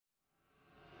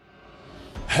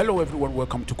Hello everyone,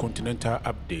 welcome to Continental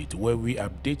Update, where we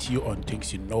update you on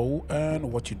things you know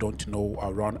and what you don't know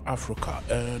around Africa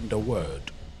and the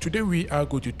world. Today we are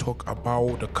going to talk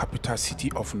about the capital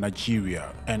city of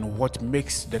Nigeria and what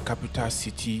makes the capital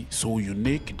city so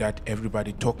unique that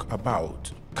everybody talk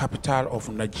about. Capital of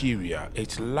Nigeria.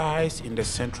 It lies in the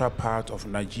central part of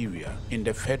Nigeria in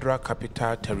the Federal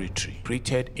Capital Territory,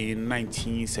 created in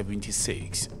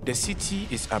 1976. The city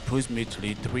is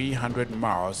approximately 300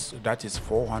 miles, that is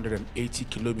 480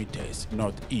 kilometers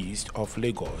northeast of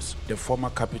Lagos, the former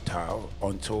capital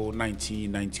until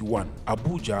 1991.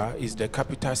 Abuja is the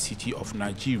capital city of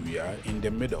Nigeria in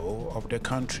the middle of the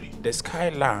country. The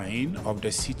skyline of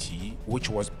the city, which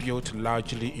was built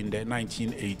largely in the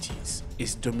 1980s,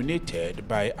 is dominated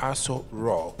by Aso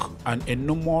Rock, an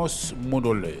enormous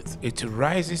monolith. It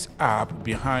rises up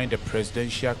behind the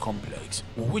presidential complex,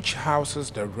 which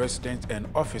houses the residence and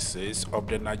offices of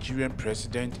the Nigerian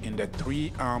president in the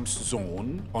Three Arms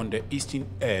Zone on the eastern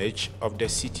edge of the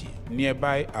city.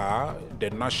 Nearby are the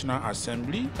National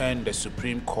Assembly and the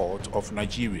Supreme Court of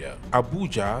Nigeria.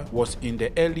 Abuja was in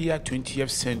the earlier 20th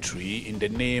century in the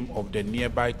name of the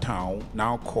nearby town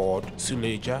now called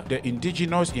Suleja. The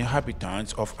indigenous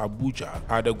inhabitants of Abuja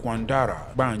are the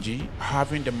Gwandara Banji,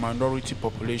 having the minority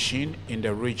population in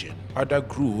the region. Other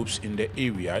groups in the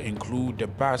area include the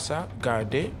Basa,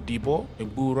 Gade, Dibo,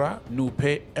 Ebura,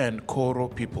 Nupe, and Koro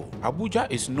people.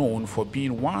 Abuja is known for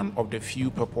being one of the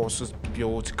few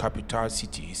purpose-built capital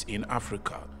cities in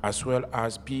Africa, as well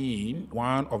as being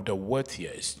one of the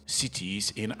wealthiest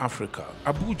cities in Africa.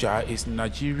 Abuja is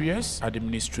Nigeria's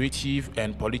administrative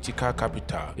and political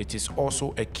capital. It is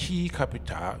also a key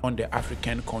capital on the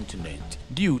African continent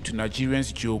due to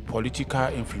Nigeria's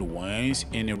geopolitical influence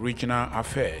in regional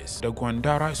affairs. The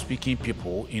Gwandara-speaking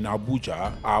people in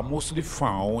Abuja are mostly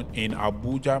found in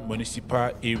Abuja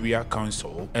Municipal Area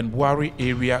Council and Buari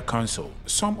Area Council.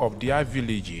 Some of their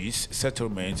villages,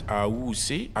 settlements are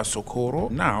Wuse, Asokoro,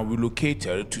 now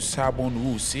relocated to Sabon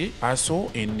Wuse,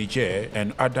 Aso in Niger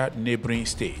and other neighboring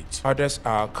states. Others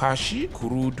are Kashi,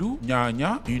 Kurudu,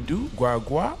 Nyanya, Indu,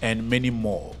 Gwagwa, and many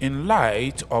more. In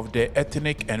light of the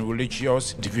ethnic and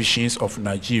religious divisions of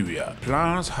Nigeria,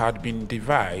 plans had been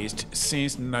devised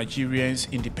since Nigeria's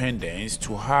independence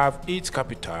to have its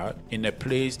capital in a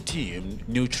place deemed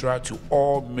neutral to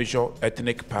all major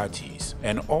ethnic parties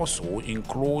and also in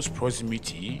close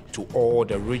proximity to all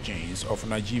the regions of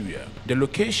Nigeria. The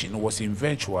location was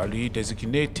eventually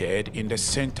designated in the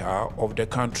center of the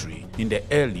country in the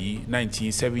early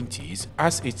 1970s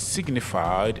as it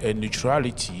signified a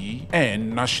neutrality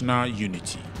and national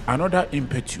unity. Another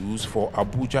impetus for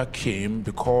Abuja came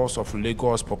because of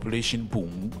Lagos' population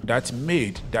boom that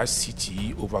made that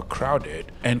city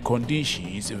overcrowded and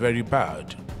conditions very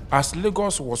bad. As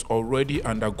Lagos was already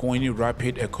undergoing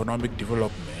rapid economic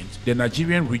development, the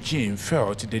Nigerian regime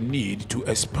felt the need to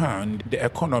expand the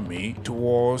economy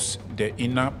towards the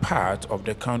inner part of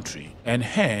the country and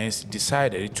hence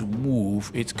decided to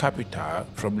move its capital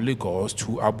from Lagos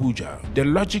to Abuja. The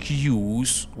logic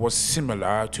used was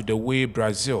similar to the way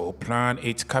Brazil planned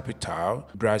its capital,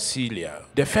 Brasilia.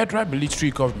 The federal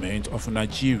military government of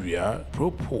Nigeria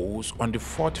proposed on the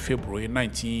 4th February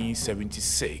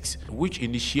 1976, which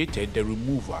initiated the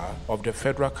removal of the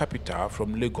federal capital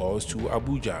from Lagos to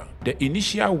Abuja. The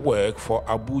initial work for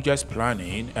Abuja's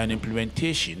planning and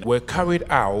implementation were carried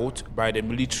out by the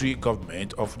military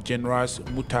government of Generals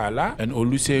Murtala and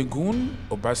Olusegun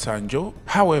Obasanjo.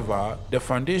 However, the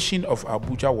foundation of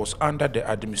Abuja was under the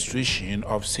administration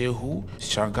of Shehu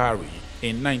Shagari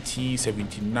in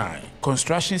 1979.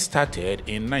 Construction started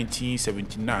in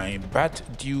 1979, but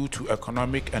due to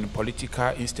economic and political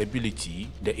instability,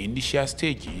 the initial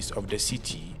stages of the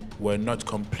city were not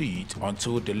complete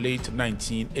until the late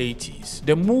 1980s.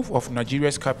 The move of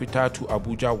Nigeria's capital to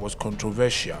Abuja was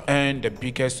controversial, and the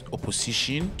biggest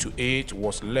opposition to it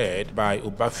was led by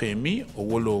Obafemi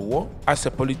Awolowo. As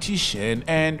a politician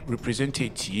and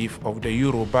representative of the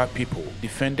Yoruba people,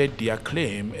 defended their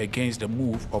claim against the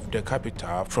move of the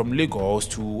capital from Lagos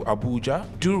to Abuja.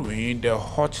 During the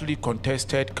hotly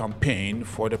contested campaign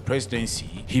for the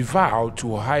presidency, he vowed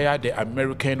to hire the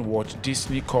American Walt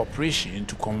Disney Corporation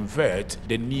to convert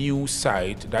the new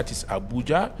site, that is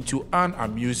Abuja, into an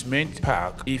amusement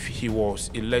park if he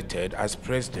was elected as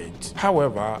president.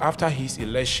 However, after his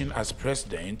election as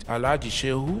president, Alhaji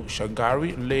Shehu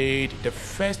Shagari laid the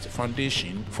first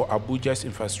foundation for Abuja's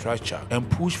infrastructure and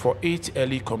pushed for its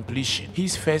early completion.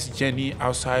 His first journey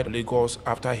outside Lagos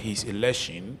after his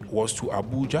election was to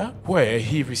Abuja, where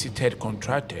he visited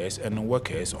contractors and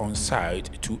workers on site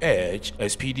to urge a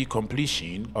speedy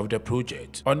completion of the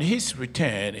project. On his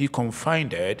return, he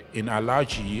confided in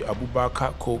Alhaji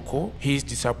Abubakar Koko his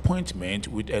disappointment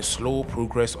with a slow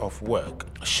progress of work.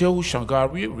 Shehu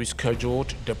Shagari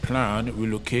rescheduled the planned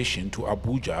relocation to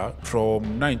Abuja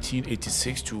from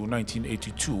 1986 to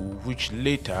 1982, which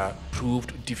later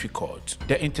proved difficult.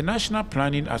 The International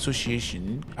Planning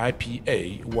Association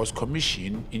 (IPA) was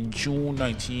commissioned in June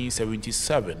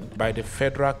 1977 by the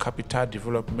Federal Capital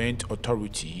Development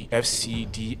Authority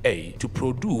 (FCDA) to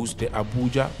produce the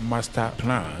Abuja Master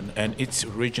Plan and its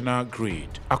regional grid.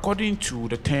 According to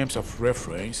the terms of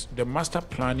reference, the master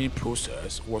planning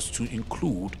process was to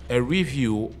include a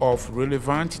review of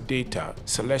relevant data,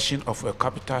 selection of a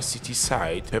capital city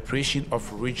site, preparation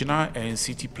of regional and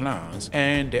city plans,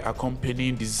 and the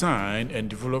accompanying design and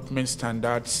development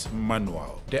standards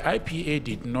manual. The IPA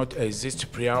did not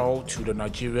exist prior to the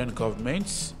Nigerian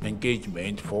government's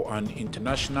engagement for an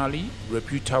internationally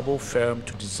reputable firm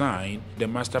to design the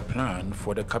master plan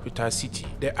for the capital city.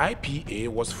 The IPA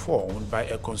was formed by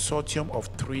a consortium of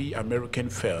 3 American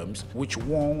firms which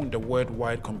won the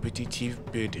worldwide competitive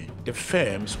bidding. The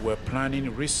firms were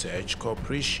Planning Research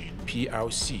Corporation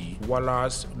 (PLC),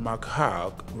 Wallace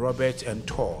McHugh, Robert and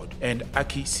Todd, and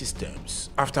Aki Systems.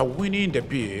 After winning the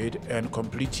bid and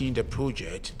completing the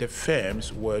project, the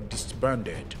firms were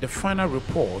disbanded. The final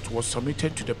report was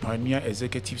submitted to the Pioneer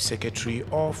Executive Secretary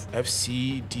of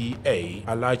FCDA,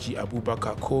 Alhaji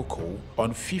Abubakar Koko,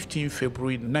 on 15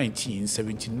 February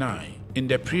 1979. In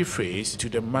the preface to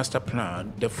the master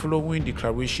plan, the following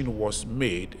declaration was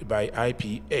made by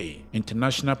IPA,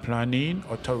 International Planning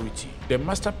Authority. The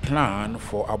master plan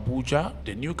for Abuja,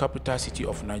 the new capital city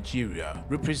of Nigeria,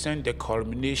 represents the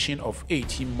culmination of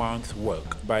 18-month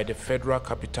work by the Federal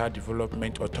Capital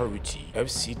Development Authority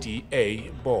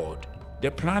 (FCDA) board. The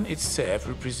plan itself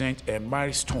represents a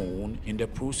milestone in the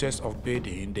process of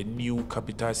building the new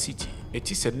capital city. It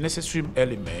is a necessary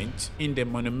element in the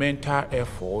monumental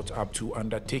effort up to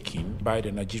undertaken by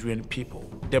the Nigerian people.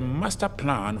 The master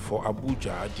plan for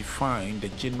Abuja defined the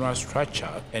general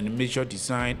structure and major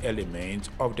design elements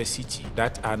of the city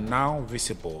that are now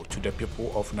visible to the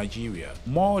people of Nigeria.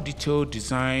 More detailed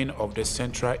design of the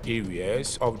central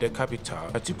areas of the capital,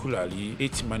 particularly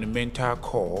its monumental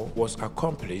core, was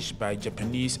accomplished by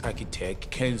Japanese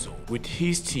architect Kenzo with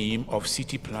his team of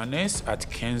city planners at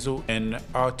Kenzo and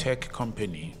Artec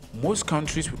Company. Most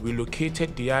countries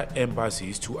relocated their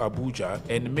embassies to Abuja,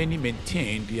 and many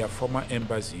maintained their former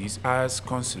embassies as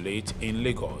consulates in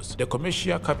Lagos, the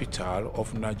commercial capital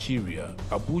of Nigeria.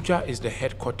 Abuja is the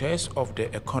headquarters of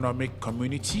the Economic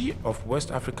Community of West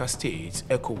Africa States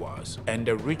 (ECOWAS) and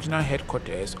the regional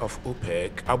headquarters of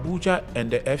OPEC. Abuja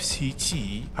and the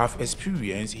FCT have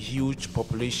experienced huge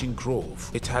population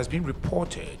growth. It has been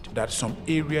reported that some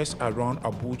areas around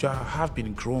Abuja have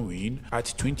been growing at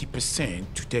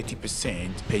 20% to 30%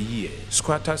 per year.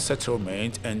 Squatter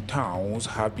settlements and towns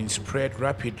have been spread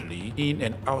rapidly in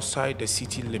and outside the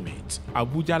city limits.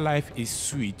 Abuja life is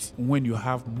sweet when you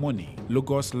have money.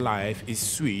 Lagos life is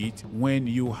sweet when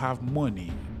you have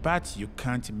money, but you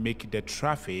can't make the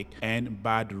traffic and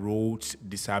bad roads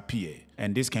disappear.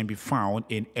 And this can be found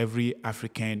in every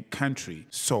African country,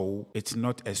 so it's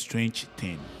not a strange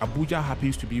thing. Abuja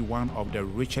happens to be one of the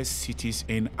richest cities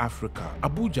in Africa.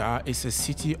 Abuja is a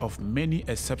city of many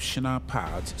exceptional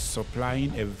parts,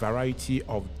 supplying a variety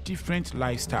of different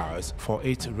lifestyles for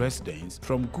its residents,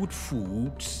 from good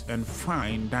foods and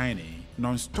fine dining,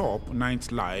 non-stop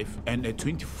nightlife, and a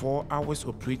 24 hours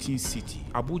operating city.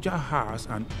 Abuja has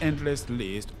an endless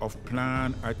list of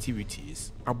planned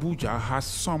activities. Abuja has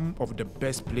some of the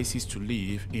best places to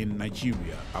live in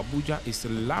Nigeria. Abuja is a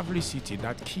lovely city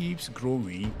that keeps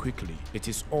growing quickly. It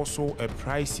is also a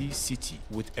pricey city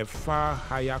with a far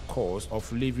higher cost of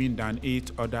living than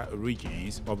 8 other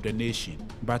regions of the nation.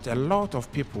 But a lot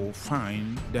of people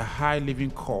find the high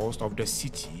living cost of the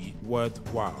city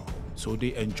worthwhile, so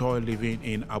they enjoy living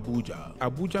in Abuja.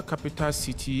 Abuja capital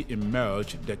city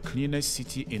emerged the cleanest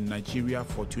city in Nigeria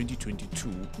for 2022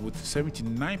 with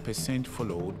 79%,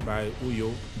 followed by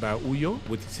Uyo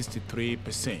with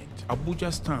 63%.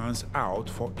 Abuja stands out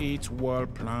for its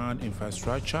well-planned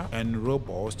infrastructure and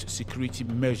robust security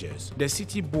measures. The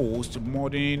city boasts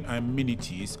modern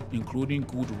amenities including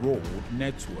good road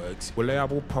networks,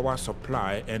 reliable power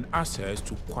supply, and access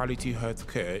to quality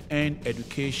healthcare and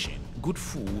education. Good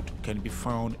food can be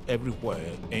found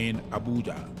everywhere in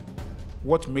Abuja.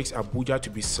 What makes Abuja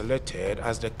to be selected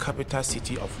as the capital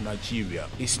city of Nigeria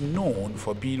is known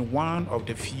for being one of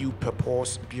the few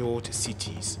purpose-built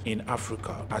cities in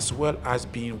Africa, as well as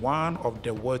being one of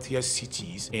the wealthiest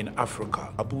cities in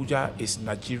Africa. Abuja is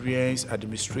Nigeria's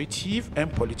administrative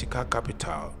and political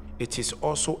capital. It is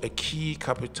also a key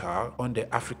capital on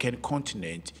the African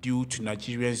continent due to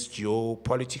Nigeria's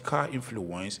geopolitical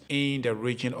influence in the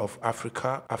region of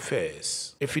Africa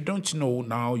affairs. If you don't know,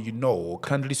 now you know.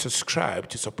 Kindly subscribe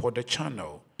to support the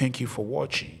channel. Thank you for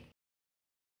watching.